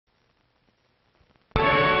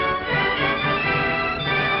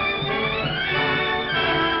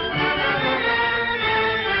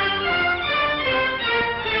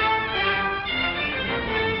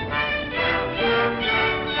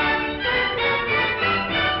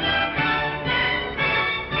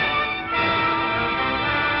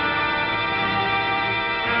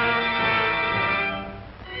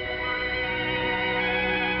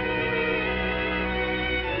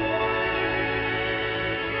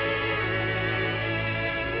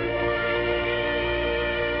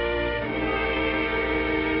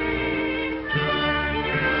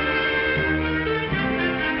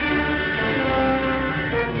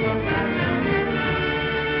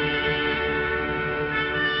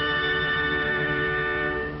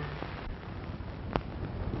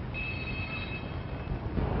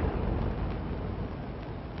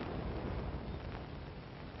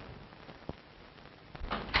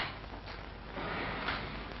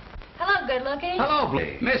look good looking. Hello,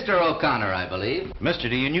 Mr. O'Connor, I believe. Mr.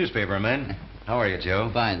 to you newspaper man. How are you, Joe?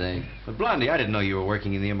 Fine, thanks. But Blondie, I didn't know you were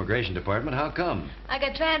working in the immigration department. How come? I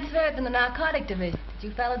got transferred from the narcotic division. Did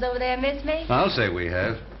you fellas over there miss me? I'll say we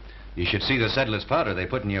have. You should see the settler's powder they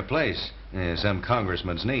put in your place. Some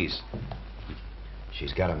congressman's niece.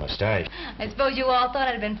 She's got a mustache. I suppose you all thought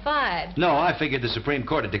I'd been fired. No, I figured the Supreme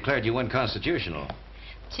Court had declared you unconstitutional.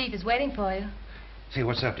 Chief is waiting for you. Say,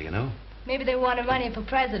 what's up, do you know? Maybe they want to run you for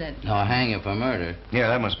president. No, hang you for murder. Yeah,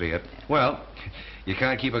 that must be it. Well, you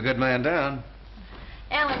can't keep a good man down.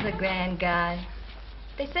 Alan's a grand guy.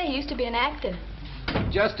 They say he used to be an actor.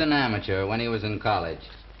 Just an amateur when he was in college.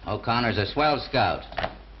 O'Connor's a swell scout.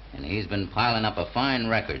 And he's been piling up a fine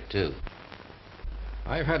record, too.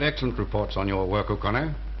 I've had excellent reports on your work,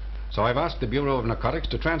 O'Connor. So I've asked the Bureau of Narcotics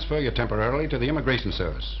to transfer you temporarily to the Immigration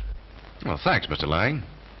Service. Well, thanks, Mr. Lang.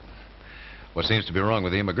 What seems to be wrong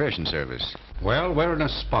with the Immigration Service? Well, we're in a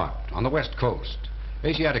spot on the West Coast.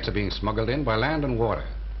 Asiatics are being smuggled in by land and water.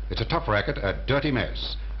 It's a tough racket, a dirty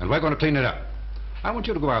mess, and we're going to clean it up. I want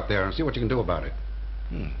you to go out there and see what you can do about it.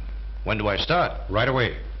 When do I start? Right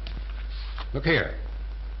away. Look here.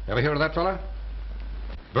 Ever hear of that fella?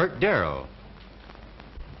 Bert Darrow.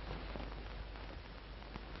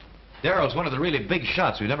 Darrow's one of the really big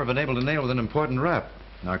shots we've never been able to nail with an important rap.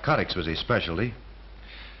 Narcotics was his specialty.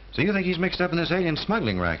 So you think he's mixed up in this alien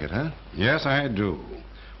smuggling racket, huh? Yes, I do.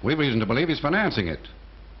 We've reason to believe he's financing it.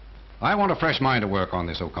 I want a fresh mind to work on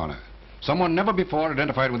this, O'Connor. Someone never before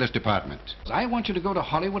identified with this department. I want you to go to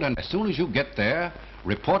Hollywood, and as soon as you get there,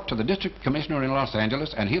 report to the district commissioner in Los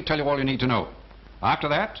Angeles, and he'll tell you all you need to know. After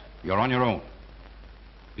that, you're on your own.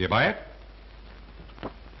 You buy it?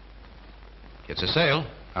 It's a sale.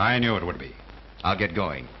 I knew it would be. I'll get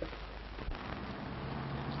going.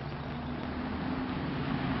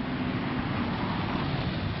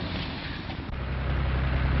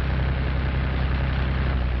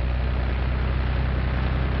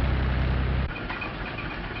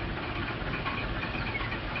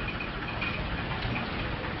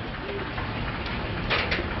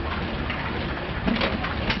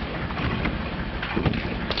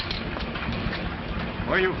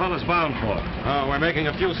 Where are you fellas bound for? Oh, we're making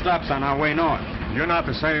a few stops on our way north. You're not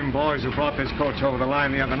the same boys who brought this coach over the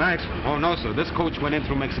line the other night? Oh, no, sir. This coach went in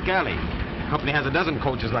through Mexicali. The company has a dozen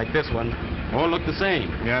coaches like this one. All look the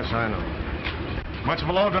same. Yes, I know. Much of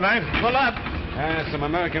a load tonight? Pull up. Some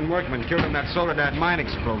American workmen killed in that Soledad mine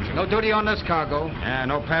explosion. No duty on this cargo.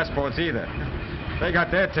 No passports either. They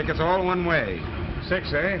got their tickets all one way.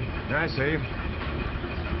 6, eh? I see.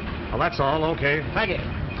 Well, that's all. Okay. Thank you.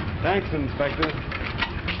 Thanks, Inspector.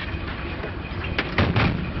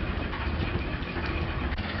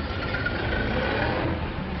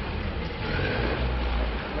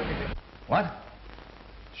 What?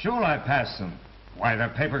 Sure, I passed them. Why, their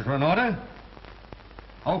papers were in order?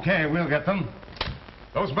 Okay, we'll get them.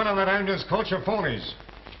 Those men on that ambulance coach are phonies.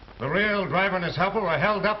 The real driver and his helper were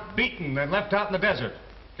held up, beaten, and left out in the desert.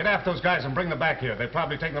 Get after those guys and bring them back here. They've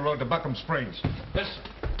probably taken the road to Buckham Springs. Yes.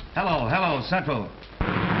 Hello, Central.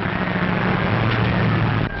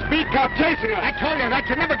 Speed cop chasing us. I told you that.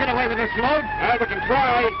 You never get away with this load. We can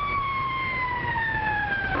try.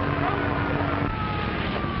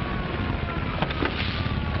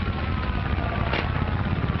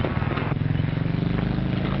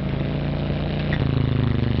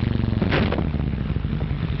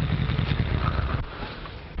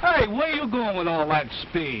 Hey, where you going with all that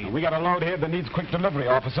speed? We got a load here that needs quick delivery,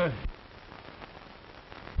 officer.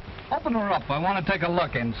 Open her up. I want to take a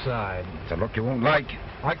look inside. It's a look you won't like.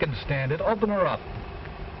 I can stand it. Open her up.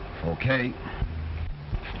 Okay.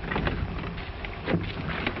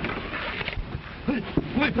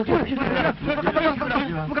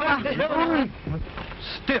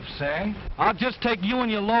 Stiffs, eh? I'll just take you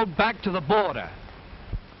and your load back to the border.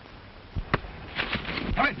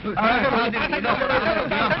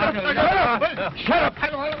 Shut up!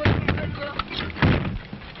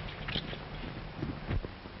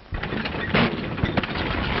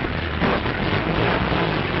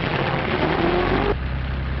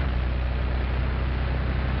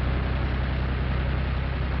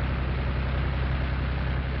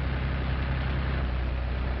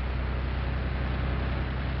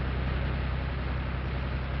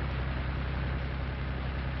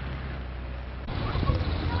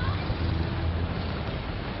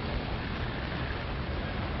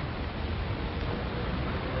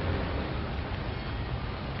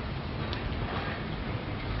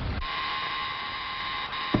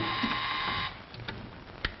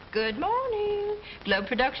 Good morning. Globe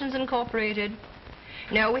Productions Incorporated.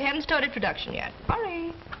 No, we haven't started production yet.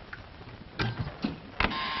 Sorry.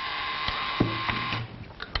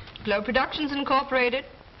 Globe Productions, Incorporated.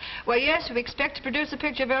 Well, yes, we expect to produce a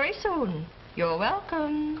picture very soon. You're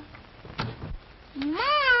welcome. Mom,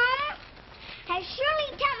 has Shirley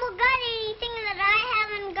Temple got anything that I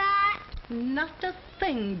haven't got? Not a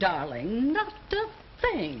thing, darling. Not a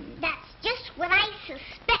thing. That's just what I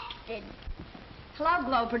suspected. Hello,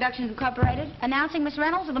 Globe Productions Incorporated. Announcing Miss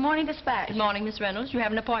Reynolds of the Morning Dispatch. Good morning, Miss Reynolds. You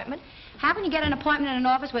have an appointment? How can you get an appointment in an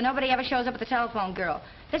office where nobody ever shows up at the telephone girl?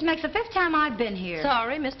 This makes the 5th time I've been here.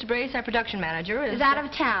 Sorry, Mr. Brace, our production manager, Is out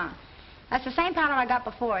of town. That's the same pattern I got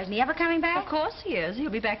before. Isn't he ever coming back? Of course he is.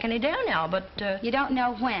 He'll be back any day now, but, You don't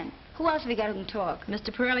know when. Who else have you got who can talk?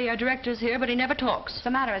 Mr. Pirelli, our director's here, but he never talks. What's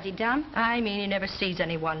the matter? Is he dumb? I mean, he never sees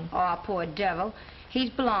anyone. Oh, poor devil. He's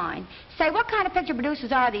blind. Say, what kind of picture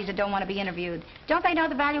producers are these that don't want to be interviewed? Don't they know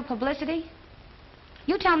the value of publicity?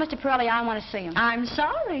 You tell Mr. Pirelli I want to see him. I'm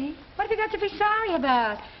sorry. What have you got to be sorry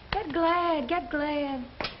about? Get glad, get glad.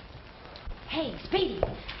 Hey, Speedy,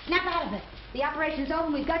 snap out of it. The operation's over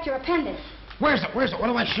and we've got your appendix. Where's it? What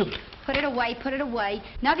do I shoot? Put it away, put it away.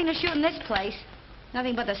 Nothing to shoot in this place.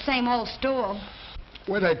 Nothing but the same old stool.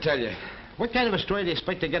 What'd I tell you? What kind of a story do you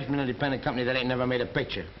expect to get from an independent company that ain't never made a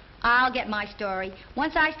picture? I'll get my story.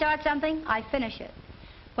 Once I start something, I finish it.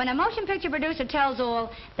 When a motion picture producer tells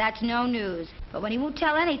all, that's no news. But when he won't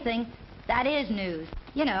tell anything, that is news.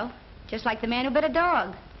 You know, just like the man who bit a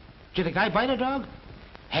dog. Did the guy bite a dog?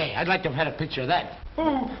 Hey, I'd like to have had a picture of that.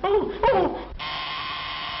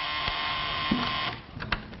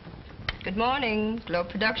 Good morning, Globe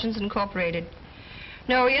Productions Incorporated.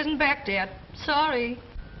 No, he isn't back yet. Sorry.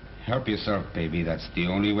 Help yourself, baby. That's the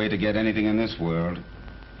only way to get anything in this world.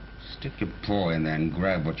 Stick your paw in there and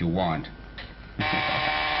grab what you want.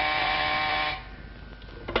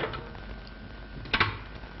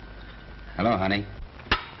 Hello, honey.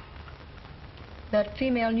 That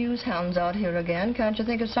female news hound's out here again. Can't you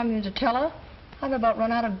think of something to tell her? I've about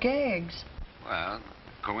run out of gags. Well,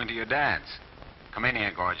 go into your dad's. Come in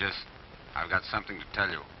here, gorgeous. I've got something to tell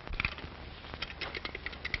you.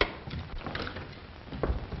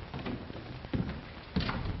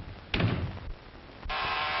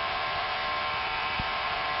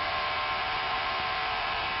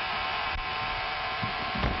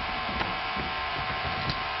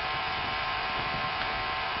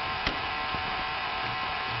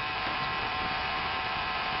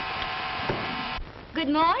 Good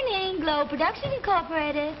morning, Globe Productions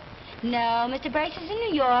Incorporated. No, Mr. Brace is in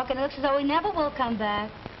New York, and it looks as though he never will come back.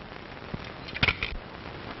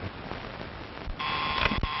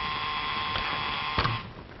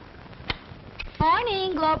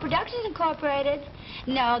 Morning, Globe Productions Incorporated.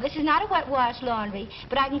 No, this is not a wet wash laundry,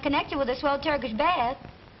 but I can connect you with a swell Turkish bath.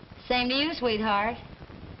 Same to you, sweetheart.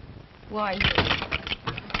 Why?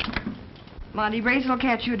 Monty Brace will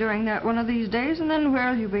catch you during that one of these days, and then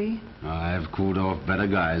where'll you be? I've cooled off better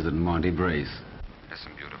guys than Monty Brace.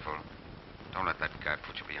 Listen, beautiful. Don't let that guy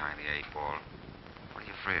put you behind the 8-ball. What are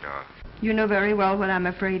you afraid of? You know very well what I'm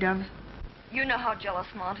afraid of. You know how jealous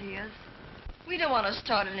Monty is. We don't want to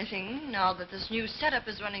start anything now that this new setup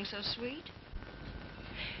is running so sweet.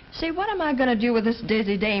 See, what am I going to do with this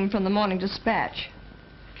Daisy Dame from the Morning Dispatch?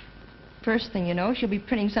 First thing you know, she'll be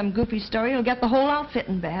printing some goofy story. It'll get the whole outfit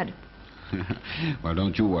in bed. Well,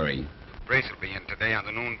 don't you worry. Brace will be in today on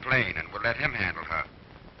the noon plane, and we'll let him handle her.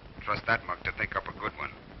 Trust that mug to think up a good one.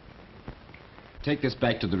 Take this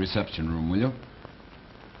back to the reception room, will you?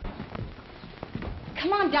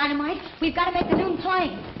 Come on, Dynamite. We've got to make the noon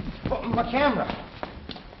plane. Oh, my camera.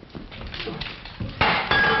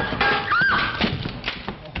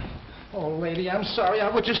 Oh, lady, I'm sorry. I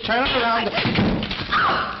was just turning around.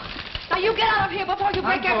 Now, you get out of here before you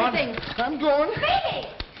break everything. I'm going. Speedy!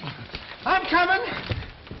 I'm coming.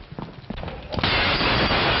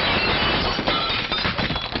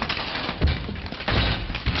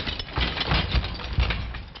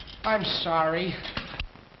 I'm sorry.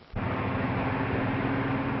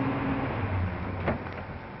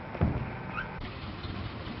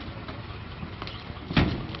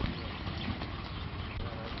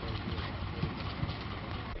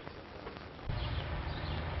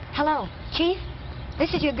 Hello, Chief.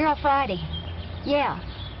 This is your girl, Friday. Yeah,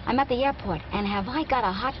 I'm at the airport, and have I got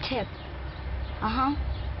a hot tip? Uh-huh.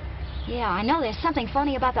 Yeah, I know there's something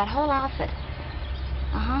phony about that whole outfit.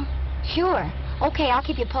 Uh-huh. Sure. Okay, I'll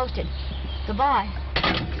keep you posted. Goodbye.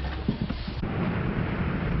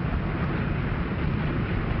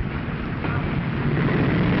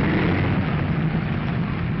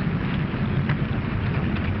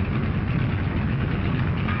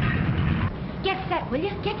 Get set, will you?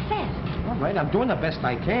 Get set. All right, I'm doing the best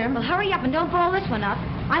I can. Well, hurry up and don't blow this one up.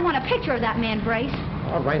 I want a picture of that man, Brace.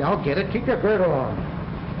 All right, I'll get it. Keep your girdle on.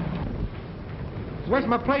 Where's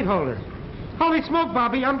my plate holder? Holy smoke,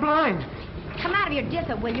 Bobby, I'm blind. Come out of your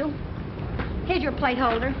dipper, will you? Here's your plate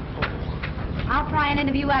holder. I'll pry an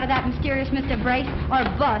interview out of that mysterious Mr. Brace, or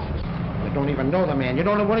bust. You don't even know the man. You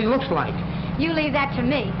don't know what he looks like. You leave that to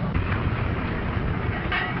me.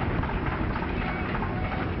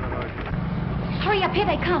 Hurry up, here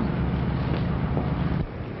they come.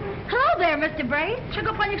 Hello there, Mr. Brace.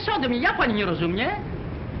 Czego pani chce ode mnie? Ja pani nie rozumie.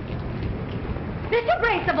 Mr.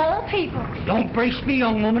 Brace, of all people. Don't brace me,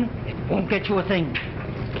 young woman. It won't get you a thing.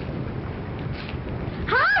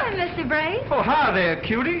 Hi, Mr. Brace. Oh, hi there,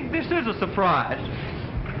 cutie. This is a surprise.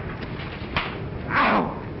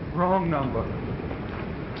 Ow! Wrong number.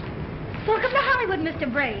 Welcome to Hollywood,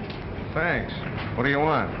 Mr. Brace. Thanks. What do you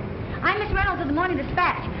want? I'm Miss Reynolds of the Morning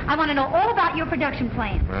Dispatch. I want to know all about your production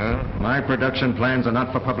plan. Well, my production plans are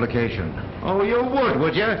not for publication. Oh, you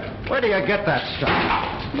would you? Where do you get that stuff?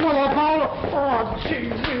 Well, Paul. Oh, gee.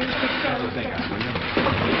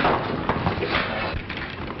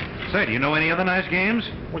 Say, do you know any other nice games?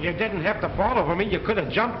 Well, you didn't have to fall over me. You could have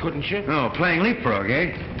jumped, couldn't you? No, playing leapfrog,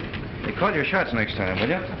 eh? Hey, call your shots next time, will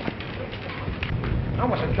you? I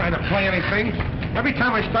wasn't trying to play anything. Every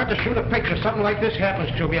time I start to shoot a picture, something like this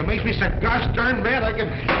happens to me. It makes me so gosh darn mad I can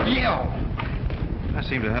yell. I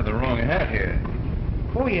seem to have the wrong hat here.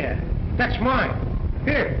 Oh, yeah. That's mine.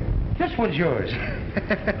 Here. This one's yours.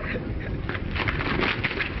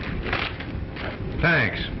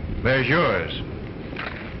 Thanks. There's yours.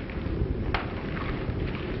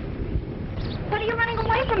 What are you running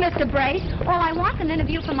away from, Mr. Brace? All I want's an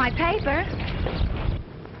interview for my paper.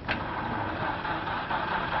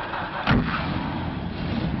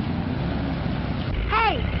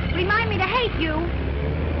 Hey, remind me to hate you.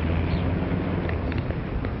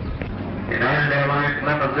 United Airlines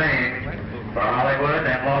limousine for Hollywood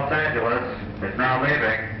and Los Angeles is now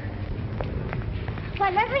leaving. Why,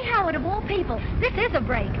 Leslie Howard, of all people, this is a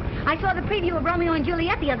break. I saw the preview of Romeo and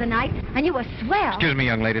Juliet the other night, and you were swell. Excuse me,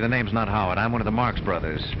 young lady, the name's not Howard. I'm one of the Marx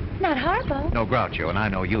brothers. Not Harpo. No, Groucho, and I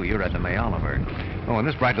know you. You're Edna May Oliver. Oh, and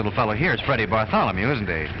this bright little fellow here is Freddie Bartholomew, isn't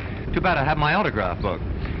he? Too bad I have my autograph book.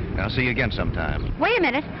 I'll see you again sometime. Wait a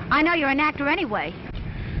minute. I know you're an actor anyway.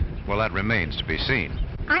 Well, that remains to be seen.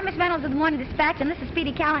 I'm Miss Reynolds of the Morning Dispatch, and this is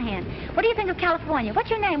Speedy Callahan. What do you think of California? What's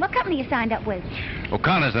your name? What company you signed up with?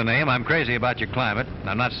 O'Connor's the name. I'm crazy about your climate.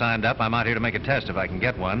 I'm not signed up. I'm out here to make a test if I can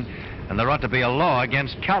get one. And there ought to be a law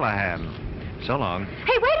against Callahan. So long.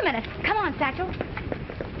 Hey, wait a minute. Come on, Satchel.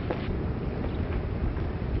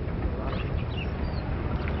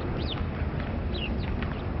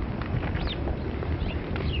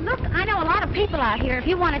 Look, I know a lot of people out here. If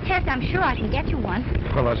you want a test, I'm sure I can get you one.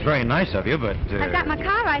 Well, that's very nice of you, but... I've got my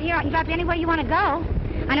car right here. I can drop you anywhere you want to go.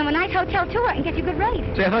 I know a nice hotel tour and get you good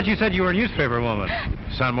rates. See, I thought you said you were a newspaper woman.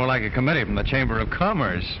 You sound more like a committee from the Chamber of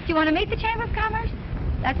Commerce. Do you want to meet the Chamber of Commerce?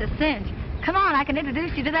 That's a cinch. Come on, I can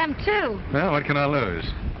introduce you to them, too. Well, what can I lose?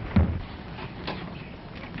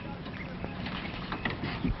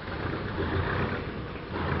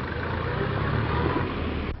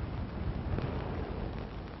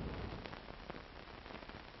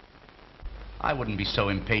 I wouldn't be so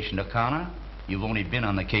impatient, O'Connor. You've only been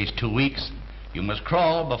on the case 2 weeks. You must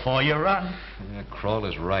crawl before you run. Yeah, crawl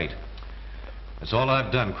is right. That's all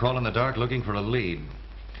I've done, crawl in the dark looking for a lead.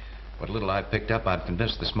 What little I've picked up, I've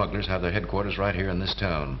convinced the smugglers have their headquarters right here in this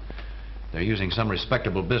town. They're using some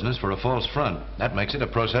respectable business for a false front. That makes it a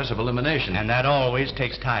process of elimination. And that always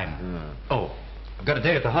takes time. Yeah. Oh, I've got a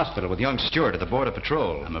day at the hospital with young Stewart at the Border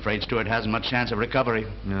Patrol. I'm afraid Stewart hasn't much chance of recovery.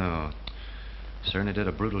 No. Certainly did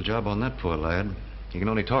a brutal job on that poor lad. He can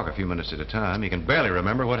only talk a few minutes at a time. He can barely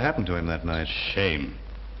remember what happened to him that night. Shame.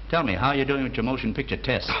 Tell me, how are you doing with your motion picture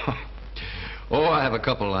test? Oh, I have a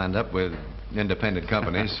couple lined up with independent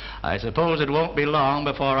companies. I suppose it won't be long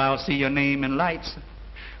before I'll see your name in lights.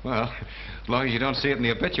 Well, as long as you don't see it in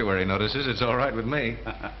the obituary notices, it's all right with me.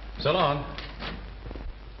 So long.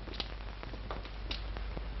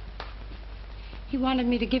 He wanted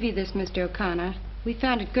me to give you this, Mr. O'Connor. We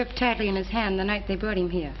found it gripped tightly in his hand the night they brought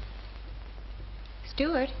him here.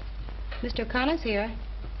 Stewart, Mr. O'Connor's here.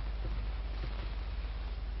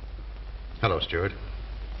 Hello, Stewart.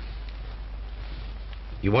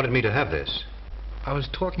 You wanted me to have this? I was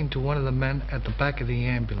talking to one of the men at the back of the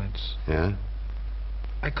ambulance. Yeah?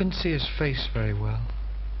 I couldn't see his face very well,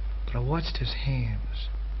 but I watched his hands.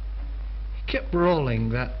 He kept rolling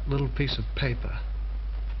that little piece of paper.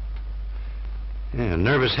 Yeah,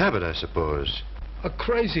 nervous habit, I suppose. A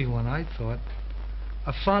crazy one, I thought.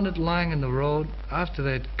 I found it lying in the road after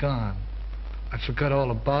they'd gone. I forgot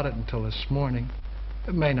all about it until this morning.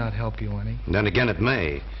 It may not help you any. And then again, it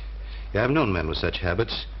may. Yeah, I've known men with such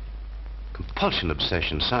habits. Compulsion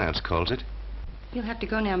obsession, science calls it. You'll have to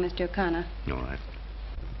go now, Mr. O'Connor. All right.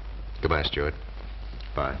 Goodbye, Stuart.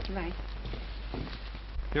 Bye. Goodbye.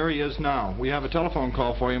 Here he is now. We have a telephone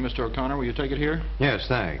call for you, Mr. O'Connor. Will you take it here? Yes,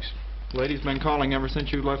 thanks. Lady's been calling ever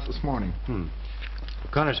since you left this morning.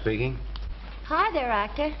 O'Connor speaking. Hi there,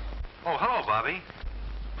 actor. Oh, hello, Bobby.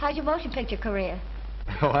 How's your motion picture career?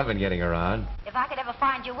 Oh, I've been getting around. If I could ever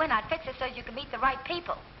find you in, I'd fix it so you could meet the right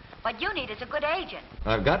people. What you need is a good agent.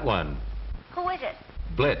 I've got one. Who is it?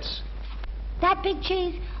 Blitz. That Big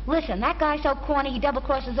Cheese? Listen, that guy's so corny he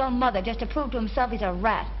double-crossed his own mother just to prove to himself he's a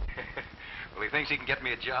rat. Well, he thinks he can get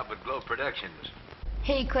me a job with Globe Productions.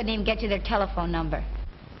 He couldn't even get you their telephone number.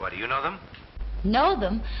 What, do you know them? Know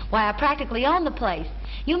them? Why, I practically own the place.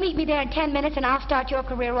 You meet me there in 10 minutes and I'll start your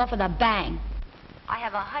career off with a bang. I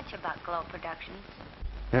have a hunch about Globe Productions.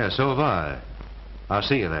 Yeah, so have I. I'll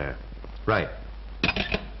see you there. Right.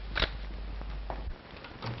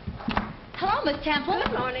 Hello, Miss Temple.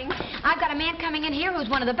 Good morning. I've got a man coming in here who's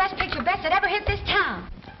one of the best picture bets that ever hit this town.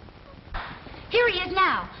 Here he is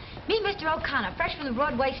now. Meet Mr. O'Connor, fresh from the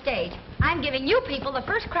Broadway stage. I'm giving you people the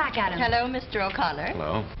first crack at him. Hello, Mr. O'Connor.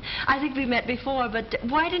 Hello. I think we met before, but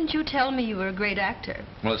why didn't you tell me you were a great actor?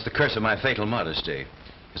 Well, it's the curse of my fatal modesty,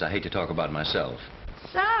 because I hate to talk about myself.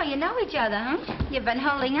 So, you know each other, huh? You've been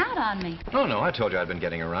holding out on me. Oh, no, I told you I'd been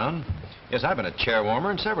getting around. Yes, I've been a chair warmer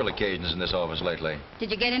on several occasions in this office lately.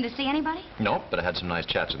 Did you get in to see anybody? Nope, but I had some nice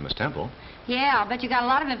chats with Miss Temple. Yeah, I'll bet you got a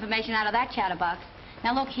lot of information out of that chatterbox.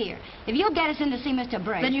 Now, look here. If you'll get us in to see Mr.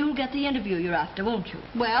 Brace... Then you'll get the interview you're after, won't you?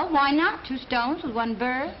 Well, why not? 2 stones with 1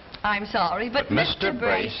 bird. I'm sorry, but Mr.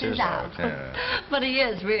 Brace is out. Yeah. But he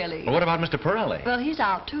is, really. Well, what about Mr. Pirelli? Well, he's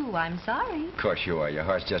out, too. I'm sorry. Of course you are. Your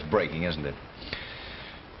heart's just breaking, isn't it?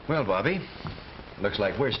 Well, Bobby, looks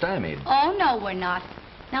like we're stymied. Oh, no, we're not.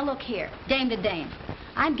 Now, look here. Dame to dame.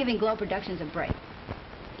 I'm giving Globe Productions a break.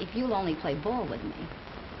 If you'll only play ball with me.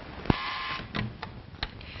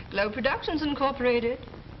 Globe Productions Incorporated.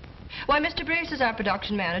 Why, Mr. Brace is our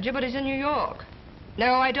production manager, but he's in New York.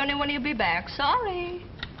 No, I don't know when he'll be back. Sorry.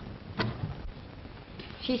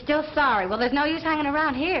 She's still sorry. Well, there's no use hanging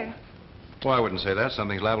around here. Well, I wouldn't say that.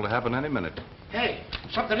 Something's liable to happen any minute. Hey,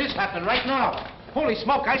 something is happening right now. Holy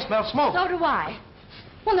smoke, I smell smoke. So do I.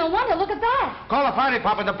 Well, no wonder. Look at that. Call the fire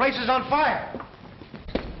department. The place is on fire.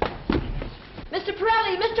 Mr.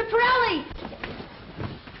 Pirelli! Mr. Pirelli!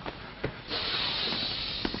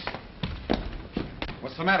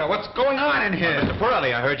 What's the matter? What's going on in here? Mr.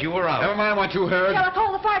 Pirelli, I heard you were out. Never mind what you heard. Shall I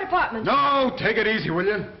call the fire department? No, take it easy, will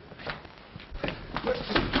you?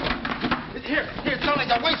 Here, it's only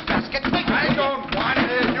the wastebasket. I don't want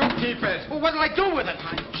it. You keep it. Well, what'll I do with it?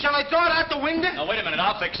 Shall I throw it out the window? Now, wait a minute.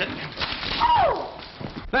 I'll fix it. Oh!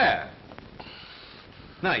 There.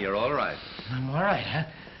 Now you're all right. I'm all right, huh?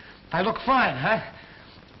 I look fine, huh?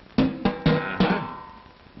 Uh-huh.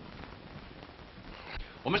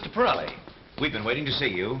 Well, Mr. Pirelli, we've been waiting to see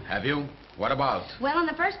you. Have you? What about? Well, in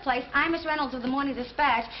the first place, I'm Miss Reynolds of the Morning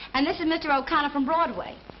Dispatch, and this is Mr. O'Connor from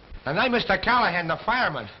Broadway. And I'm Mr. Callahan, the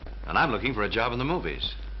fireman. And I'm looking for a job in the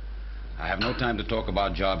movies. I have no time to talk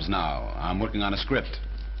about jobs now. I'm working on a script.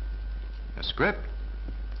 A script?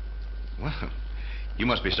 Well, you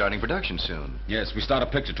must be starting production soon. Yes, we start a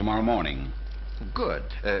picture tomorrow morning. Good.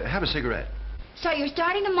 Have a cigarette. So you're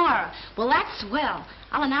starting tomorrow. Well, that's swell.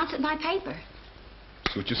 I'll announce it in my paper.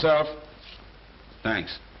 Suit yourself.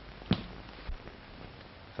 Thanks.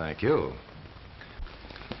 Thank you.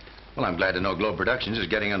 Well, I'm glad to know Globe Productions is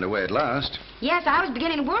getting underway at last. Yes, I was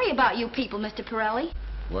beginning to worry about you people, Mr. Pirelli.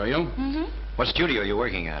 Were you? Mm-hmm. What studio are you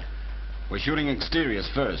working at? We're shooting exteriors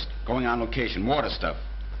first. Going on location, water stuff.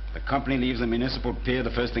 The company leaves the municipal pier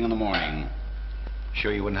the first thing in the morning.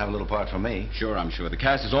 Sure you wouldn't have a little part for me? Sure, I'm sure. The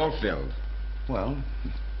cast is all filled. Well,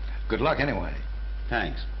 good luck anyway.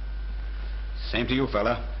 Thanks. Same to you,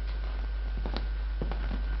 fella.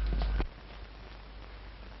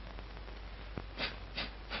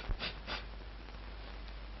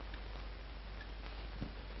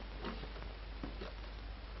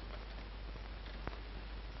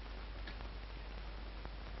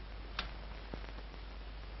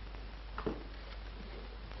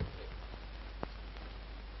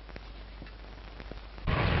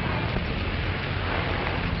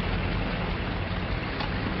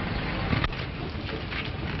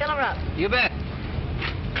 You bet.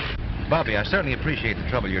 Bobby, I certainly appreciate the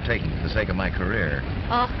trouble you're taking for the sake of my career.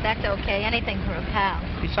 Oh, that's okay. Anything for a pal.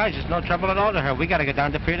 Besides, it's no trouble at all to her. We got to get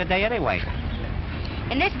down to pier today anyway.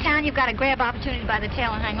 In this town, you've got to grab opportunity by the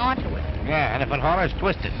tail and hang on to it. Yeah, and if it hollers,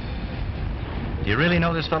 twist it. Do you really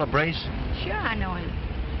know this fellow Brace? Sure, I know him.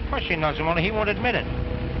 Of course she knows him, only he won't admit it.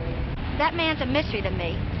 That man's a mystery to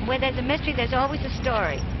me. Where there's a mystery, there's always a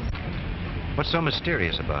story. What's so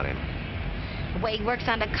mysterious about him? The way he works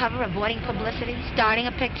undercover, avoiding publicity, starting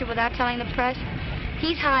a picture without telling the press.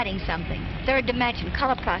 He's hiding something. Third dimension,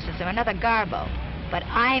 color processor, another garbo. But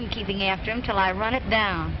I'm keeping after him till I run it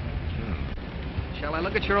down. Shall I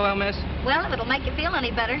look at your oil, miss? Well, if it'll make you feel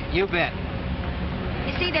any better. You bet.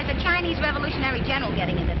 You see, there's a Chinese revolutionary general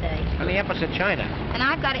getting in today. On the opposite China. And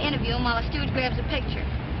I've got to interview him while the steward grabs a picture.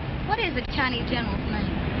 What is the Chinese general's name?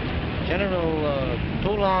 General,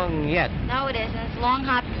 too long yet. No, it isn't. It's Long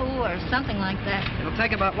Hot Poo or something like that. It'll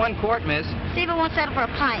take about 1 quart, miss. See if it won't settle for a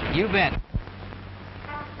pint. You bet.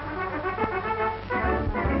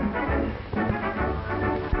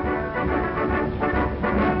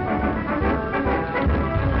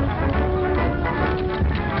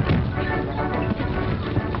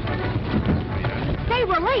 Hey,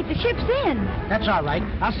 we're late. The ship's in. That's all right.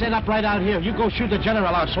 I'll set up right out here. You go shoot the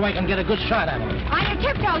general out so I can get a good shot at him. On your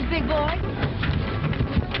tiptoes, big boy.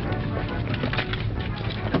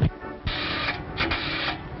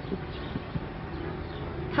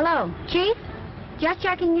 Hello, Chief? Just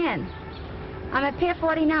checking in. I'm at Pier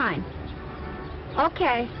 49.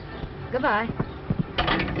 Okay. Goodbye.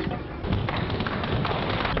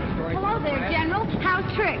 Hello there, General. How's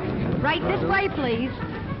tricks? Right this way, please.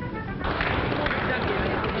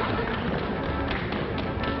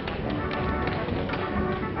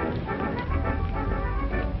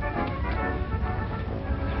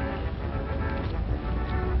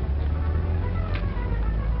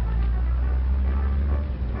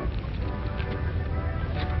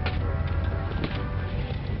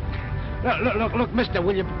 Look, mister,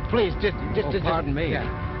 will you please just... pardon me.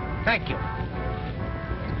 Yeah. Thank you.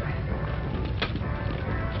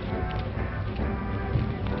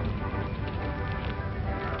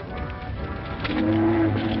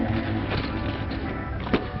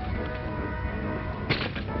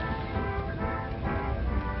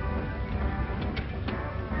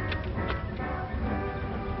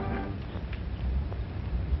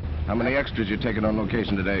 How many extras you taking on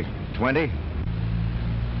location today? 20?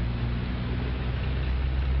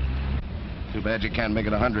 Too bad you can't make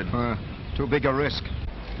it 100. Too big a risk.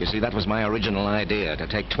 You see, that was my original idea, to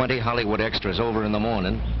take 20 Hollywood extras over in the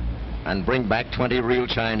morning and bring back 20 real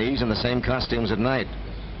Chinese in the same costumes at night.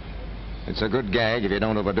 It's a good gag if you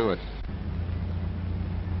don't overdo it.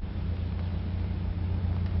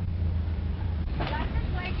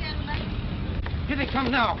 Here they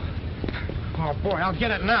come now. Oh, boy, I'll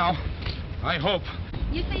get it now. I hope.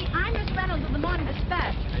 You see, I'm Miss Reynolds of the Morning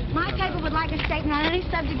Dispatch. My paper would like a statement on any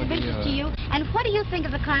subject of interest to you. And what do you think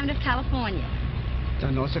of the climate of California?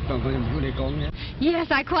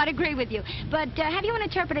 Yes, I quite agree with you. But have you an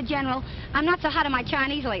interpreter, General? I'm not so hot on my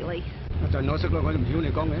Chinese lately.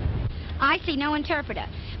 I see no interpreter.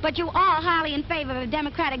 But you are highly in favor of a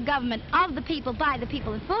democratic government of the people, by the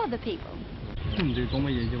people, and for the people.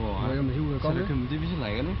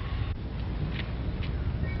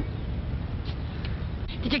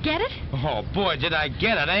 Did you get it? Oh, boy, did I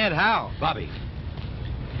get it, and how? Bobby.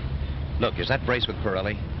 Look, is that brace with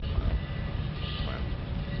Pirelli?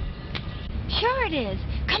 Sure it is.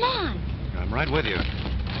 Come on. I'm right with you.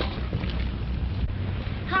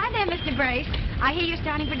 Hi there, Mr. Brace. I hear you're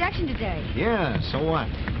starting production today. Yeah, so what?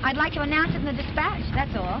 I'd like to announce it in the dispatch,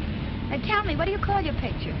 that's all. Tell me, what do you call your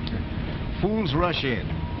picture? Fools Rush In.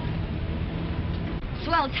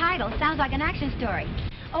 Swell title. Sounds like an action story.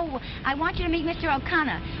 Oh, I want you to meet Mr.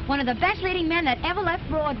 O'Connor, one of the best leading men that ever left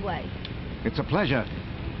Broadway. It's a pleasure.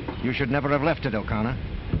 You should never have left it, O'Connor.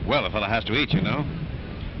 Well, a fella has to eat, you know.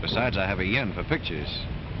 Besides, I have a yen for pictures.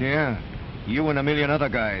 Yeah, you and a million other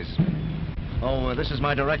guys. Oh, this is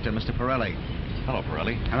my director, Mr. Pirelli. Hello,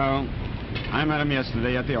 Pirelli. Hello. I met him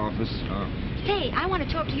yesterday at the office. Say, I want to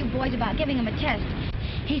talk to you boys about giving him a test.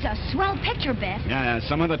 He's a swell picture, Beth. Yeah,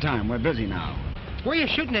 some other time. We're busy now. Where are you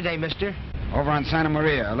shooting today, mister? Over on Santa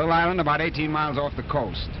Maria, a little island about 18 miles off the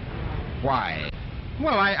coast. Why?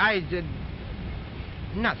 Well, I did...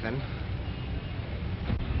 nothing.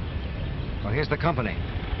 Well, here's the company.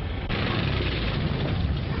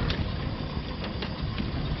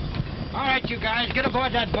 All right, you guys, get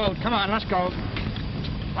aboard that boat. Come on, let's go.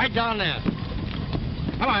 Right down there.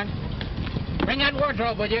 Come on. Bring that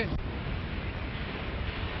wardrobe with you.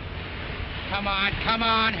 Come on,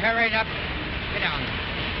 hurry it up. Get down.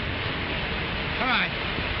 Come on.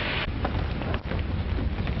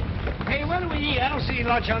 Hey, what do we eat? I don't see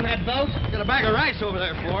lunch on that boat. Got a bag of rice over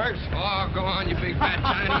there for us. Oh, go on, you big fat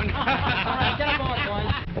Chinaman. All right, get aboard,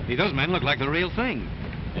 boys. Hey, those men look like the real thing.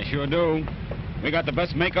 They sure do. We got the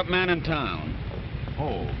best makeup man in town.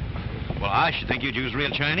 Oh. Well, I should think you'd use real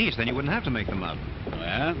Chinese. Then you wouldn't have to make them up.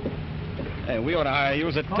 Yeah? Hey, we ought to hire you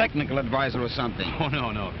as a technical advisor or something. Oh,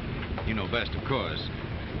 no. You know best, of course.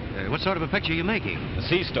 What sort of a picture are you making? A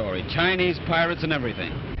sea story. Chinese pirates and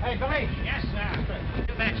everything. Hey, Billy. Yes, sir.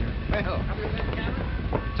 You betcha. Well,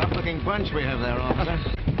 tough-looking bunch we have there, officer.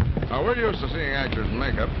 Now, we're used to seeing actors in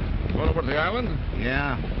makeup. Going over to the island?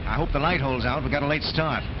 Yeah. I hope the light holds out. We got a late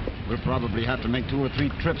start. We'll probably have to make 2 or 3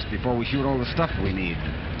 trips before we shoot all the stuff we need.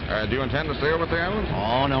 Do you intend to stay over at the island?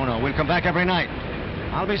 Oh, no. We'll come back every night.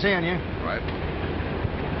 I'll be seeing you. Right.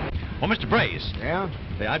 Well, Mr. Brace. Yeah?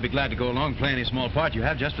 Say, I'd be glad to go along, play any small part you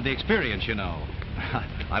have, just for the experience, you know.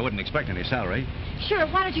 I wouldn't expect any salary. Sure,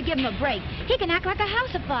 why don't you give him a break? He can act like a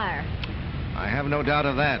house afire. I have no doubt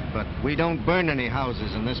of that, but we don't burn any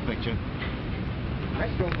houses in this picture.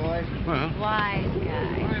 Let's go, boys. Well, Wise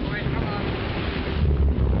guy. Come on.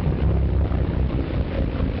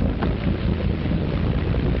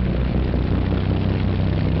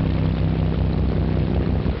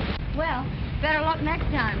 Well, better luck next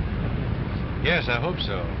time. yes, I hope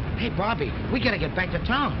so. Hey, Bobby, we gotta get back to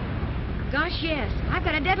town. Gosh, yes. I've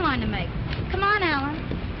got a deadline to make. Come on, Alan.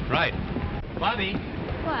 Right. Bobby,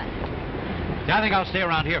 What? I think I'll stay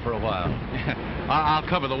around here for a while. I'll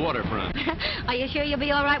cover the waterfront. Are you sure you'll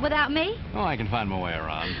be all right without me? Oh, I can find my way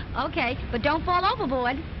around. Okay, but don't fall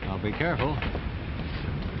overboard. I'll be careful.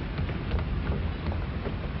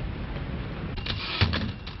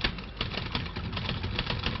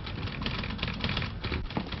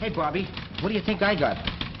 Hey, Bobby, what do you think I got?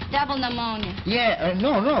 Double pneumonia. Yeah,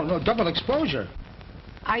 no, double exposure.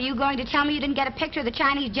 Are you going to tell me you didn't get a picture of the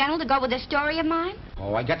Chinese general to go with this story of mine?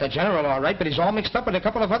 Oh, I got the general all right, but he's all mixed up with a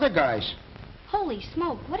couple of other guys. Holy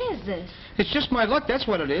smoke, what is this? It's just my luck, that's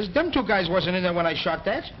what it is. Them 2 guys wasn't in there when I shot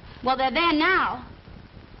that. Well, they're there now.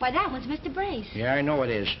 Why, that one's Mr. Brace. Yeah, I know it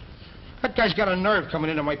is. That guy's got a nerve coming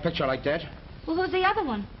into my picture like that. Well, who's the other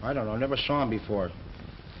one? I don't know, never saw him before.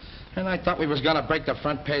 And I thought we was gonna break the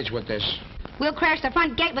front page with this. We'll crash the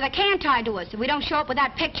front gate with a can tied to us if we don't show up with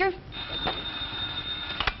that picture.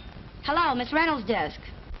 Hello, Miss Reynolds' desk.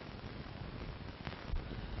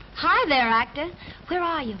 Hi there, actor. Where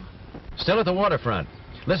are you? Still at the waterfront.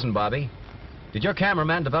 Listen, Bobby. Did your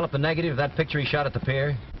cameraman develop the negative of that picture he shot at the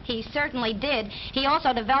pier? He certainly did. He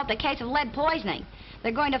also developed a case of lead poisoning.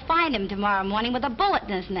 They're going to find him tomorrow morning with a bullet in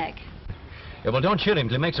his neck. Yeah, well, don't shoot him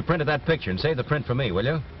till he makes a print of that picture, and save the print for me, will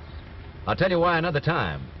you? I'll tell you why another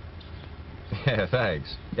time. Yeah,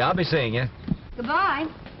 thanks. Yeah, I'll be seeing you. Goodbye.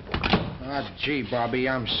 Ah, gee, Bobby,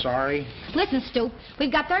 I'm sorry. Listen, Stu,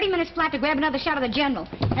 we've got 30 minutes flat to grab another shot of the general.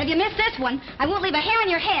 And if you miss this one, I won't leave a hair on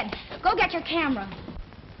your head. Go get your camera.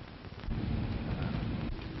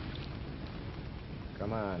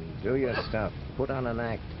 Come on, do your stuff. Put on an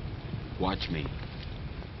act. Watch me.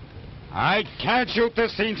 I can't shoot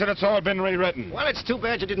this scene till it's all been rewritten. Well, it's too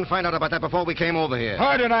bad you didn't find out about that before we came over here.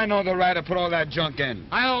 How did I know the writer put all that junk in?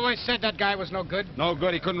 I always said that guy was no good. No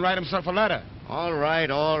good, he couldn't write himself a letter. All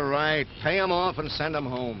right. Pay him off and send him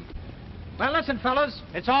home. Well, listen, fellas,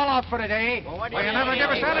 it's all off for today. Well, you never give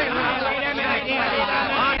us anything.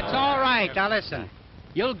 It's all right. Now, listen.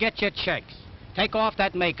 You'll get your checks. Take off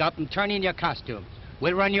that makeup and turn in your costume.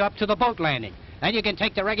 We'll run you up to the boat landing. Then you can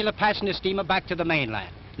take the regular passenger steamer back to the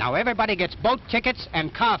mainland. Now, everybody gets boat tickets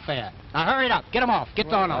and car fare. Now, hurry it up. Get them off. Get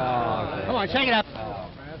going on. Come on, shake it up.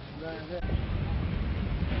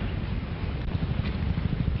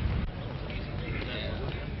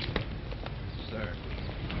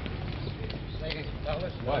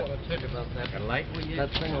 What? A light? That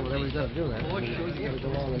thing over there, we gotta do that.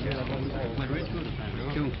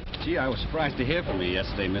 Gee, I was surprised to hear from you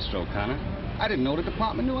yesterday, Mr. O'Connor. I didn't know the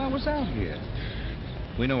department knew I was out here.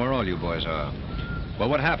 We know where all you boys are. Well,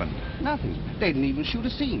 what happened? Nothing. They didn't even shoot a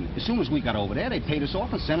scene. As soon as we got over there, they paid us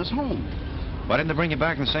off and sent us home. Why didn't they bring you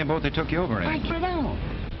back in the same boat they took you over in? I put it out.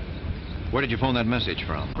 Where did you phone that message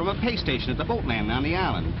from? From a pay station at the boat landing on the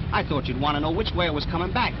island. I thought you'd want to know which way I was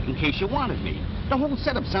coming back, in case you wanted me. The whole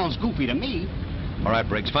setup sounds goofy to me. All right,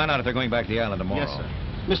 Briggs, find out if they're going back to the island tomorrow. Yes, sir.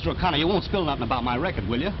 Mr. O'Connor, you won't spill nothing about my record,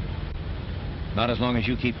 will you? Not as long as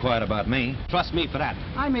you keep quiet about me. Trust me for that.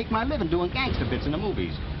 I make my living doing gangster bits in the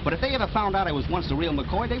movies. But if they ever found out I was once the real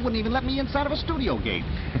McCoy, they wouldn't even let me inside of a studio gate.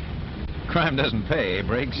 Crime doesn't pay, eh,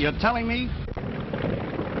 Briggs? You're telling me?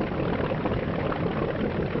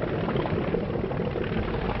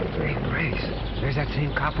 Hey, Briggs, there's that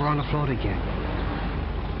same copper on the float again.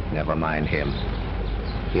 Never mind him.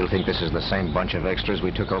 He'll think this is the same bunch of extras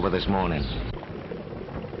we took over this morning.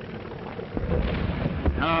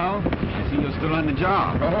 No, I see you're still on the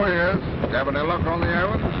job. Oh, yes. Having any luck on the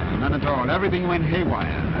island? None at all. Everything went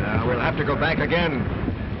haywire. We'll have to go back again.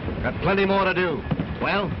 Got plenty more to do.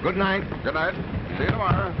 Well, good night. Good night. See you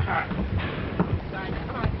tomorrow.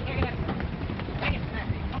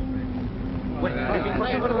 Shut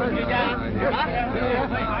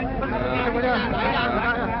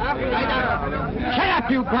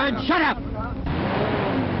up, you bird! Shut up!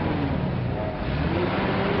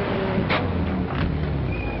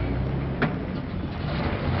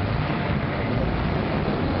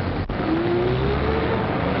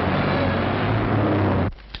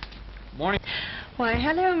 Morning. Why,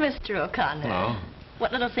 hello, Mr. O'Connor. Hello.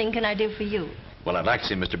 What little thing can I do for you? Well, I'd like to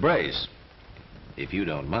see Mr. Brace, if you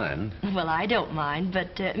don't mind. Well, I don't mind,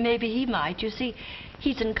 but maybe he might. You see,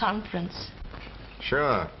 he's in conference.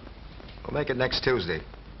 Sure. We'll make it next Tuesday.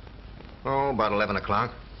 Oh, about 11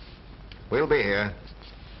 o'clock. We'll be here.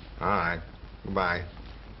 All right. Goodbye.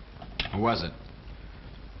 Who was it?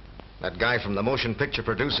 That guy from the Motion Picture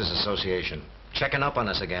Producers Association. Checking up on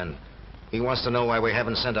us again. He wants to know why we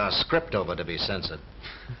haven't sent our script over to be censored.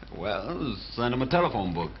 Well, send him a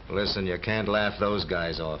telephone book. Listen, you can't laugh those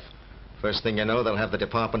guys off. First thing you know, they'll have the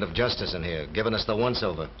Department of Justice in here, giving us the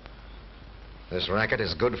once-over. This racket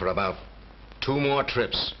is good for about 2 more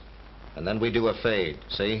trips. And then we do a fade,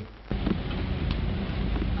 see?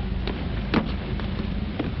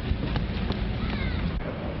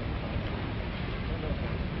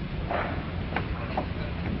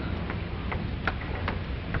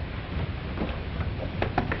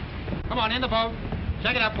 Come on, in the boat.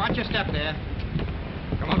 Check it up. Watch your step there.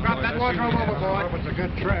 Come on, drop that wardrobe overboard. It's a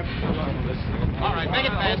good trip. All right, make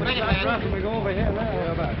it fast, make it fast. We go over here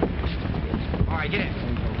now. All right, get in.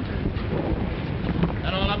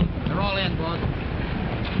 That all of them? They're all in, boss.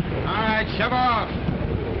 All right, shove off.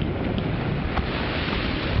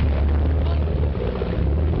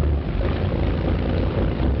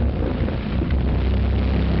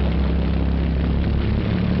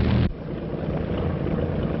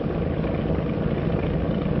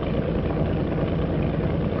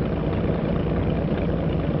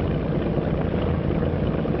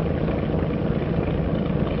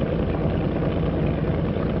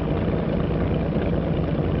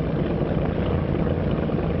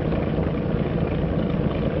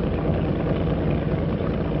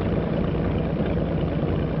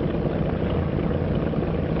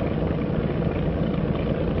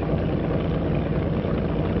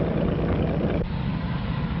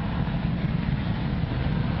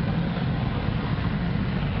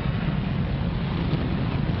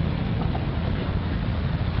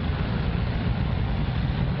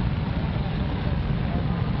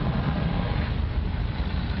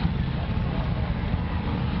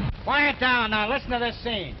 Quiet down now. Listen to this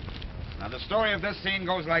scene. Now, the story of this scene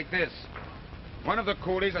goes like this. One of the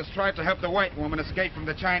coolies has tried to help the white woman escape from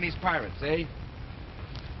the Chinese pirates, eh?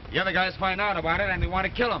 The other guys find out about it and they want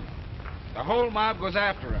to kill him. The whole mob goes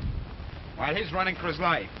after him while he's running for his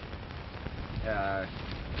life.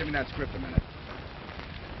 Give me that script a minute.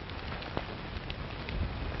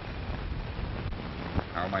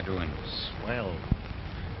 How am I doing? Swell.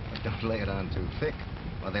 But don't lay it on too thick,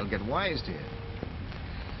 or they'll get wise to you.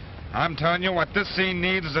 I'm telling you, what this scene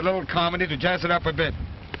needs is a little comedy to jazz it up a bit.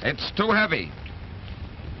 It's too heavy.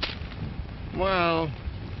 Well,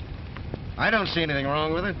 I don't see anything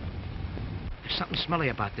wrong with it. There's something smelly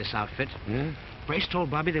about this outfit. Hmm? Brace told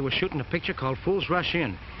Bobby they were shooting a picture called Fools Rush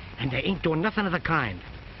In, and they ain't doing nothing of the kind.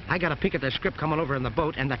 I got a peek at their script coming over in the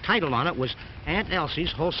boat, and the title on it was Aunt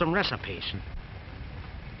Elsie's Wholesome Recipes.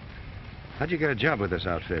 How'd you get a job with this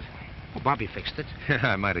outfit? Well, Bobby fixed it.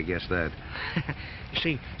 I might have guessed that. You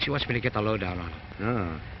see, she wants me to get the lowdown on it.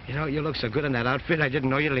 Oh. You know, you look so good in that outfit, I didn't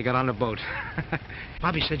know you till you got on the boat.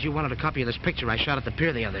 Bobby said you wanted a copy of this picture I shot at the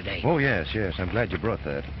pier the other day. Oh, yes. I'm glad you brought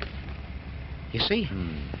that. You see,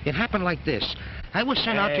 it happened like this. I was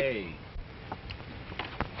sent out to... Hey.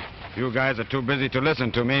 You guys are too busy to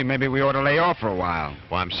listen to me. Maybe we ought to lay off for a while.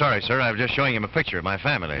 Well, I'm sorry, sir. I was just showing him a picture of my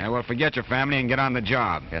family. Yeah, well, forget your family and get on the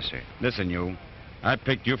job. Yes, sir. Listen, you. I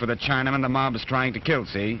picked you for the Chinaman the mob is trying to kill,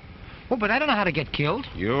 see? Oh, but I don't know how to get killed.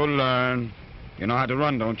 You'll learn. You know how to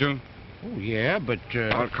run, don't you? Oh, yeah, but,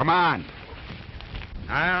 Well, come on.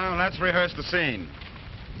 Now, let's rehearse the scene.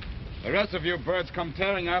 The rest of you birds come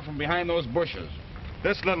tearing out from behind those bushes.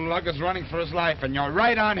 This little lug is running for his life, and you're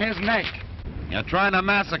right on his neck. You're trying to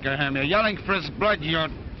massacre him. You're yelling for his blood. You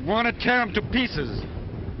want to tear him to pieces.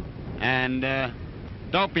 And,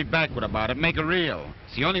 don't be backward about it. Make it real.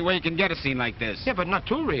 It's the only way you can get a scene like this. Yeah, but not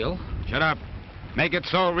too real. Shut up. Make it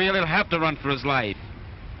so real he'll have to run for his life.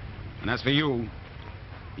 And as for you,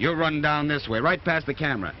 you run down this way, right past the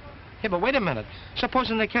camera. Yeah, but wait a minute.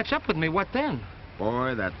 Supposing they catch up with me, what then?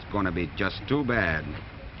 Boy, that's going to be just too bad.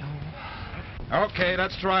 Okay,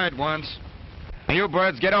 let's try it once. Now, you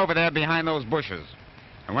birds, get over there behind those bushes.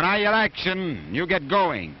 And when I yell action, you get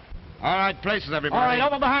going. All right, places, everybody. All right,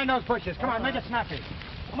 over behind those bushes. Come on, make it snappy.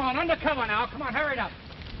 Come on, undercover now. Come on, hurry it up.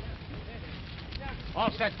 All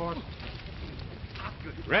set, boss.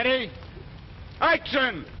 Ready?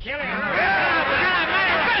 Action! Kill him.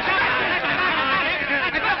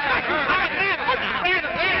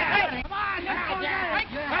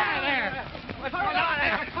 Come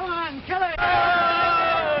on, come on, kill it.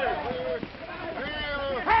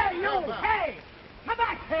 Hey, you! Hey! Come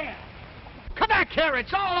back here! Come back here!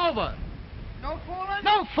 It's all over! No fooling?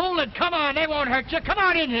 No fooling! Come on, they won't hurt you. Come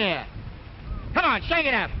on in here. Come on, shake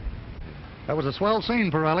it up. That was a swell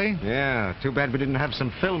scene, Pirelli. Yeah, too bad we didn't have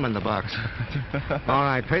some film in the box. All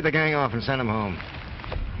right, pay the gang off and send them home.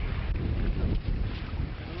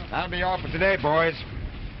 That'll be all for today, boys.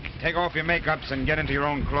 Take off your makeups and get into your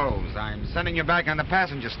own clothes. I'm sending you back on the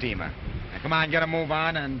passenger steamer. Now, come on, get a move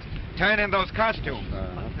on and turn in those costumes.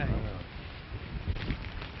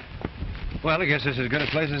 Well, I guess this is as good a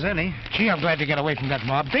place as any. Gee, I'm glad to get away from that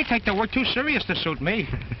mob. They take the work too serious to suit me.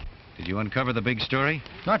 Did you uncover the big story?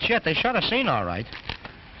 Not yet. They shot a scene all right.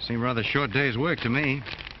 Seemed rather short day's work to me.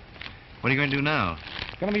 What are you going to do now?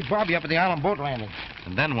 Gonna meet Bobby up at the island boat landing.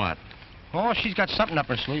 And then what? Oh, she's got something up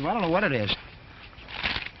her sleeve. I don't know what it is.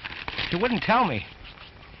 She wouldn't tell me.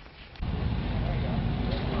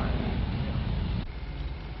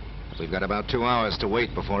 We've got about 2 hours to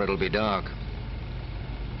wait before it'll be dark.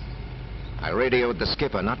 I radioed the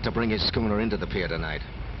skipper not to bring his schooner into the pier tonight.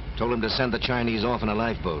 Told him to send the Chinese off in a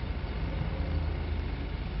lifeboat.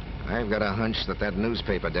 I've got a hunch that that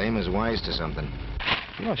newspaper dame is wise to something.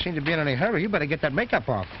 You don't seem to be in any hurry. You better get that makeup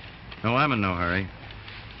off. No, I'm in no hurry.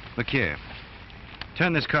 Look here.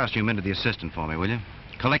 Turn this costume into the assistant for me, will you?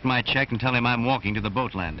 Collect my check and tell him I'm walking to the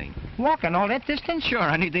boat landing. Walking all that distance? Sure,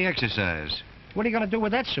 I need the exercise. What are you going to do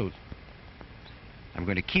with that suit? I'm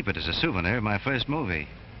going to keep it as a souvenir of my first movie.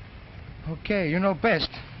 Okay, you know best.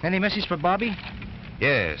 Any message for Bobby?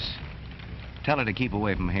 Yes. Tell her to keep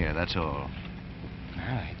away from here, that's all. All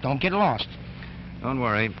right, don't get lost. Don't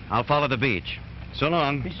worry. I'll follow the beach. So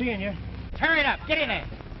long. Be seeing you. Hurry it up. Get in there.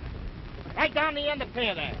 Right down the end of the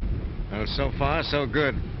pier there. Well, so far, so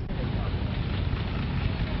good.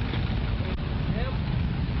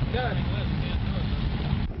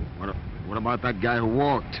 What about that guy who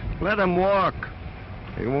walked? Let him walk.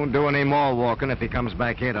 He won't do any more walking if he comes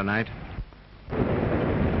back here tonight.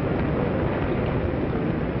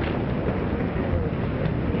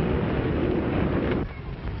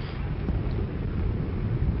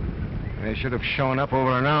 They should have shown up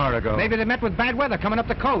over an hour ago. Maybe they met with bad weather coming up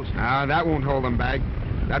the coast. That won't hold them back.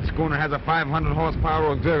 That schooner has a 500 horsepower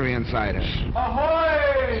auxiliary inside her.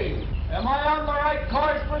 Ahoy! Am I on the right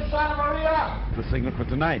course for Santa Maria? The signal for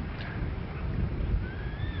tonight.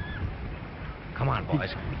 Come on,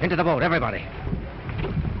 boys. Into the boat, everybody.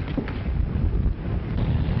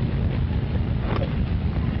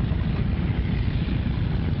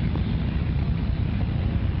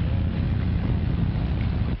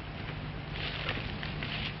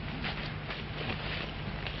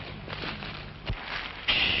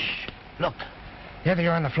 Look, there they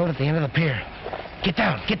are on the float at the end of the pier. Get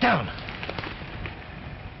down, get down.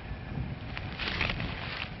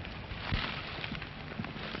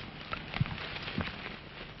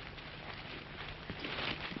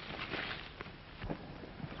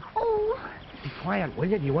 Oh, Be quiet, will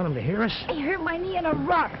you? Do you want them to hear us? I hurt my knee on a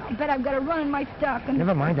rock. I bet I've got to run in my stocking.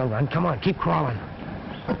 Never mind, they'll run. Come on, keep crawling.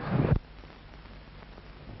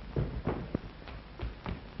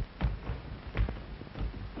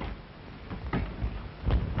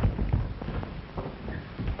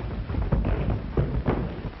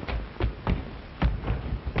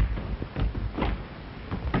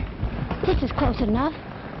 This is close enough.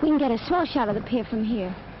 We can get a swell shot of the pier from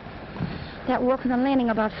here. That work on the landing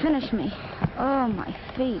about finished me. Oh, my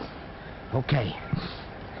feet. Okay.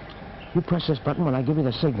 You press this button when I give you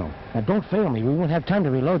the signal. Now, don't fail me. We won't have time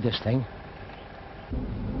to reload this thing.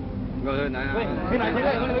 Go ahead now.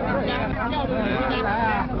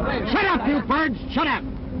 Shut up, you birds! Shut up!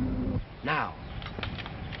 Now.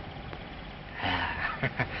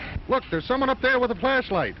 Look, there's someone up there with a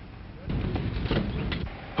flashlight.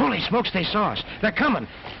 Holy smokes, they saw us. They're coming.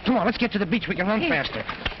 Come on, let's get to the beach. We can run faster.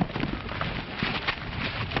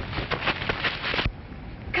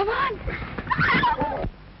 Come on.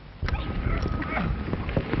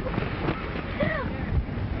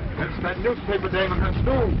 That's that newspaper dame and her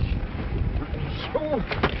stooge.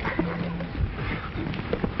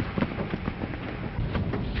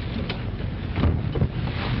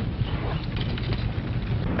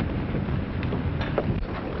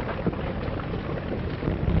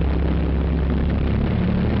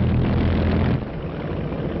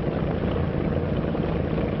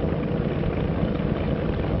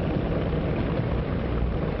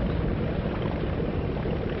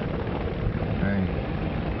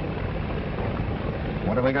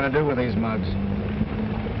 going to do with these mugs?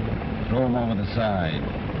 Throw them over the side.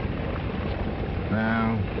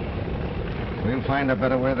 Now, we'll find a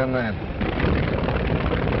better way than that.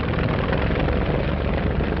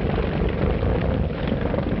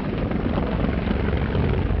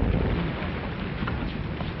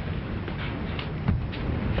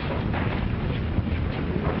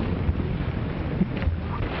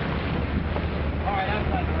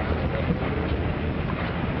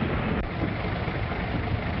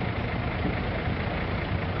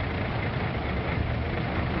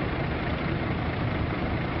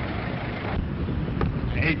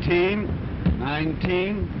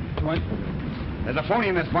 There's a phony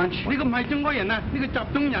in this bunch. 呢個唔係中國人啊，呢個集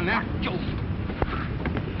中人啊，做。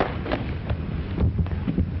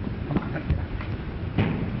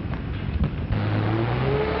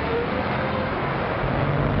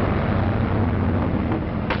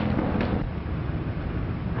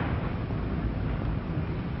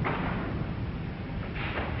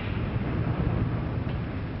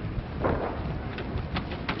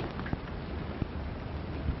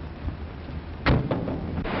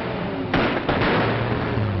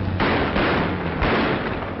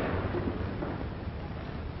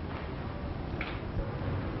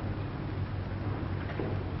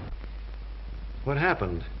What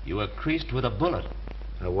happened? You were creased with a bullet.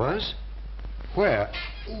 I was? Where?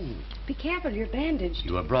 Ooh. Be careful, you're bandaged.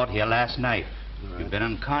 You were brought here last night. Right. You've been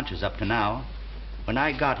unconscious up to now. When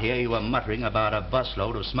I got here, you were muttering about a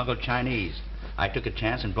busload of smuggled Chinese. I took a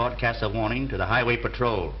chance and broadcast a warning to the highway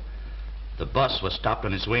patrol. The bus was stopped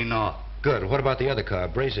on its way north. Good. What about the other car,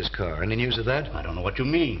 Brace's car? Any news of that? I don't know what you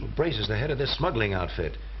mean. Well, Brace is the head of this smuggling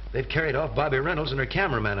outfit. They've carried off Bobby Reynolds and her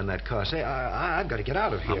cameraman in that car. Say, I've got to get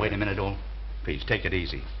out of here. Now, wait a minute, old. Please, take it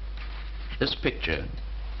easy. This picture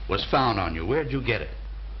was found on you. Where'd you get it?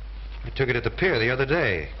 I took it at the pier the other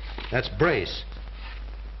day. That's Brace.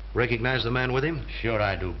 Recognize the man with him? Sure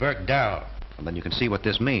I do. Burke Darrell. Well, then you can see what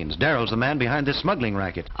this means. Darrell's the man behind this smuggling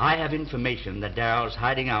racket. I have information that Darrell's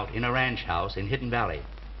hiding out in a ranch house in Hidden Valley,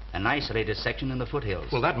 an isolated section in the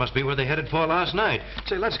foothills. Well, that must be where they headed for last night.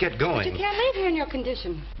 Say, let's get going. But you can't leave here in your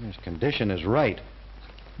condition. His condition is right.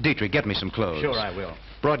 Dietrich, get me some clothes. Sure I will.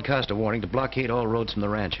 Broadcast a warning to blockade all roads from the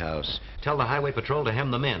ranch house. Tell the highway patrol to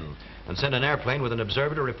hem them in. And send an airplane with an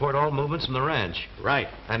observer to report all movements from the ranch. Right.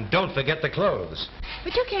 And don't forget the clothes.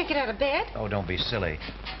 But you can't get out of bed. Oh, don't be silly.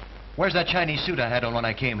 Where's that Chinese suit I had on when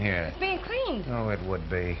I came here? It's being cleaned. Oh, it would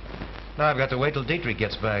be. Now I've got to wait till Dietrich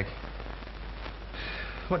gets back.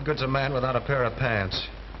 What good's a man without a pair of pants?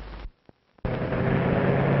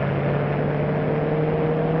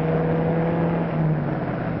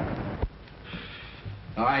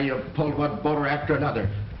 You've pulled one boater after another.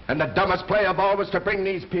 And the dumbest play of all was to bring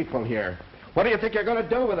these people here. What do you think you're going to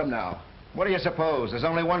do with them now? What do you suppose? There's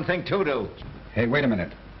only one thing to do. Hey, wait a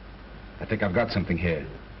minute. I think I've got something here.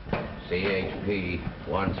 CHP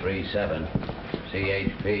 137.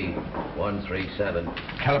 CHP 137.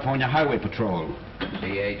 California Highway Patrol.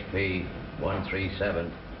 CHP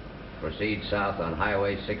 137. Proceed south on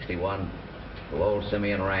Highway 61 to Old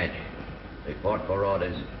Simeon Ranch. Report for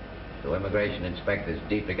orders to Immigration Inspectors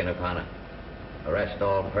Dietrich and O'Connor. Arrest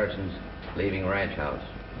all persons leaving ranch house.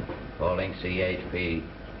 Calling CHP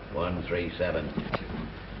 137.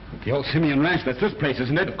 The Old Simeon Ranch, that's this place,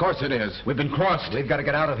 isn't it? Of course it is. We've been crossed. We've got to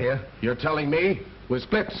get out of here. You're telling me? We're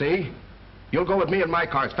split, see? You'll go with me in my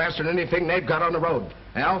car. It's faster than anything they've got on the road.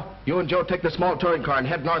 Al, you and Joe take the small touring car and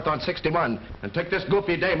head north on 61. And take this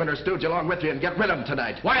goofy dame and her stooge along with you and get rid of them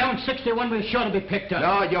tonight. Why, on 61 we're sure to be picked up.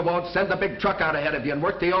 No, you won't. Send the big truck out ahead of you and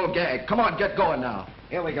work the old gag. Come on, get going now.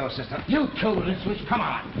 Here we go, sister. You two, let's switch. Come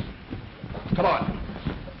on. Come on.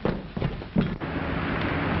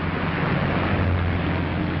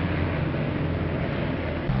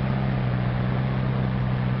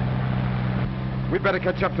 We'd better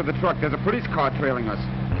catch up to the truck. There's a police car trailing us.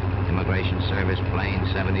 Immigration Service Plane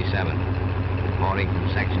 77. Reporting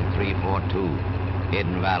from Section 342,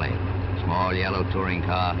 Hidden Valley. Small yellow touring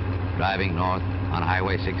car driving north on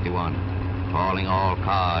Highway 61. Calling all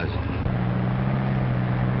cars.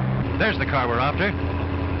 There's the car we're after.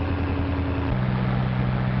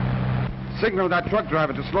 Signal that truck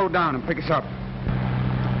driver to slow down and pick us up.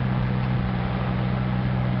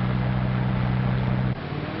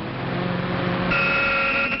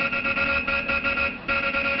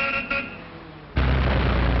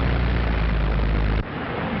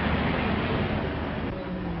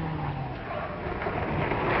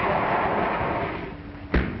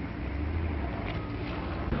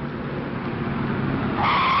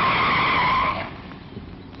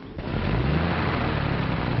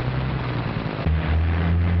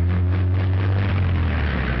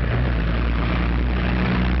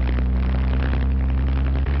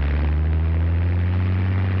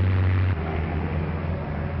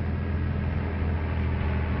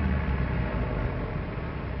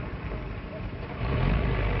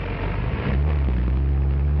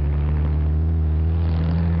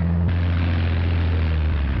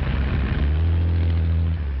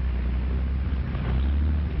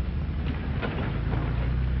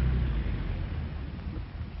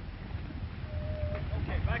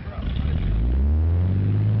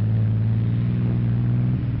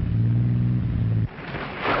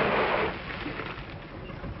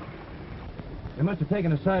 must have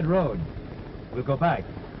taken a side road. We'll go back.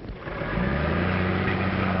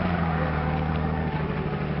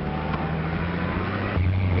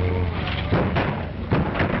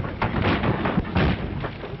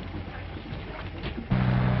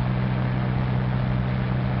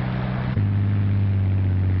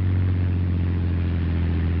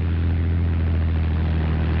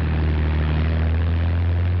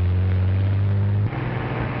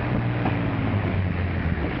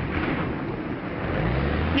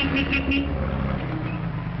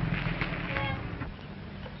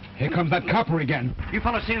 Here comes that copper again. You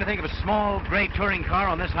fellas seen anything of a small gray touring car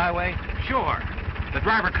on this highway? Sure. The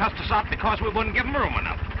driver cussed us out because we wouldn't give him room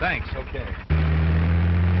enough. Thanks, okay.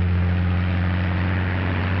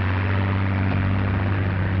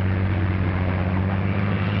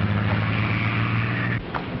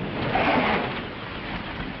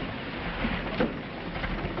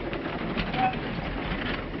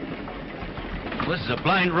 This is a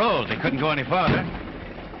blind road. They couldn't go any farther.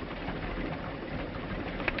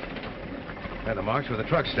 And the marks where the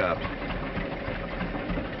truck stopped.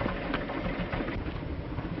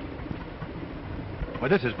 Well,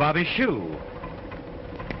 this is Bobby's shoe.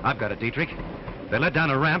 I've got it, Dietrich. They led down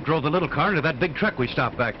a ramp, drove the little car into that big truck we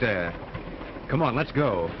stopped back there. Come on, let's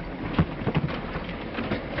go.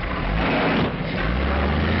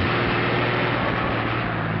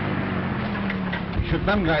 Shoot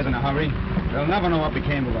them guys in a hurry. They'll never know what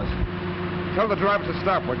became of us. Tell the driver to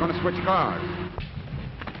stop. We're going to switch cars.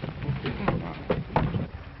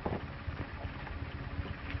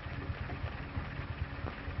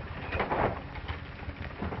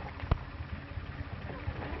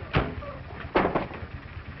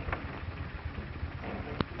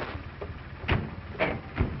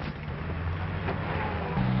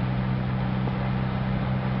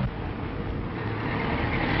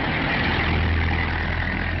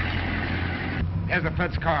 There's the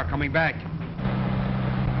Fed's car coming back.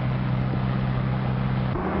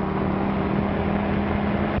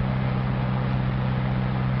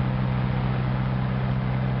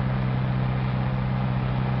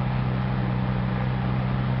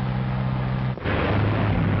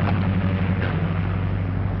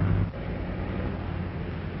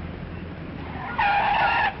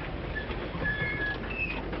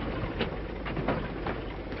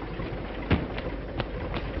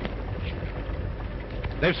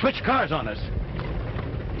 They've switched cars on us.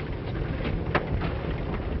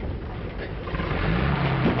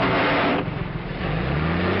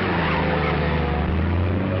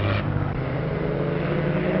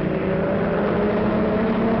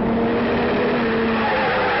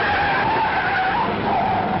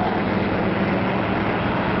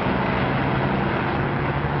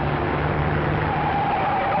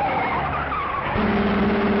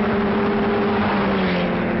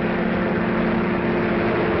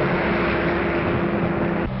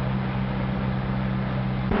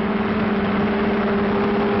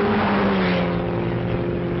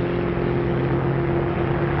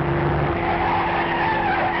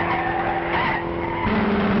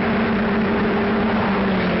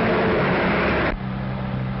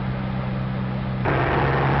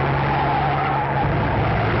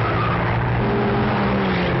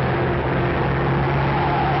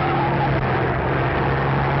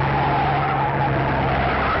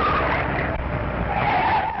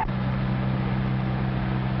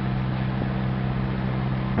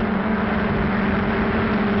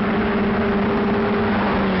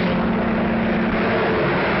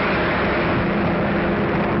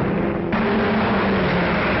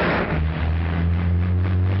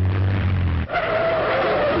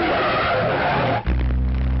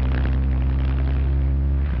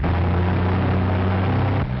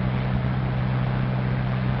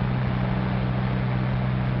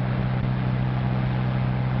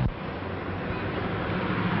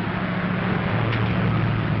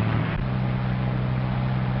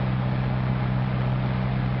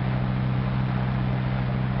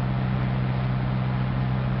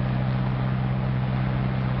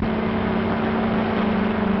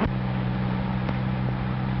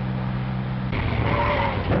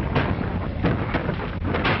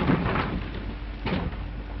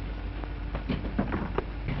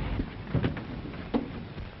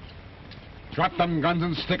 Drop them guns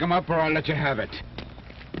and stick them up, or I'll let you have it.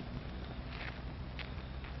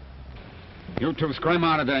 You two scram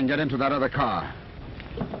out of there and get into that other car.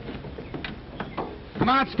 Come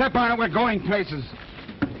on, step on it. We're going places.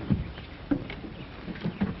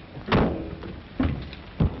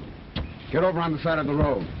 Get over on the side of the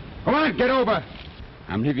road. Come on, get over.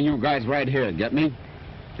 I'm leaving you guys right here, get me?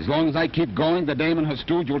 As long as I keep going, the dame and her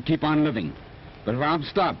stooge will keep on living. But if I'm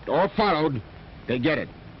stopped or followed, They get it.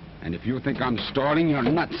 And if you think I'm stalling, you're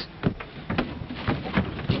nuts.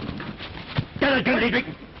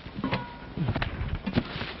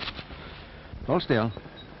 Hold still.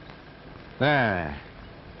 There.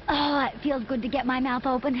 Oh, it feels good to get my mouth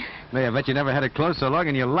open. May, I bet you never had it closed so long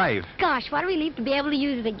in your life. Gosh, what a relief to be able to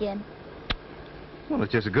use it again. Well,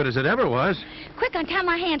 it's just as good as it ever was. Quick, untie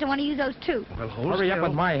my hands. I want to use those too. Well, hold Hurry up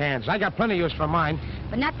with my hands. I got plenty use for mine.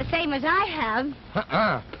 But not the same as I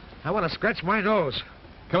have. I want to scratch my nose.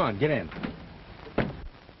 Come on, get in.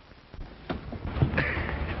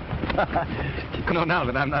 You know now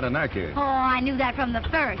that I'm not a narco. Oh, I knew that from the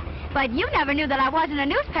first. But you never knew that I wasn't a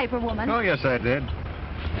newspaper woman. Oh, yes, I did.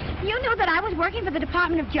 You knew that I was working for the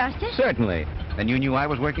Department of Justice? Certainly. And you knew I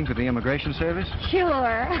was working for the Immigration Service?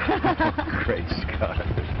 Sure. Great Scott.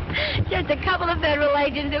 Just a couple of federal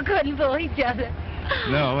agents who couldn't fool each other.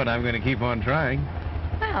 No, but I'm going to keep on trying.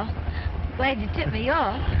 Well, glad you tipped me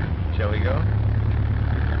off. Shall we go?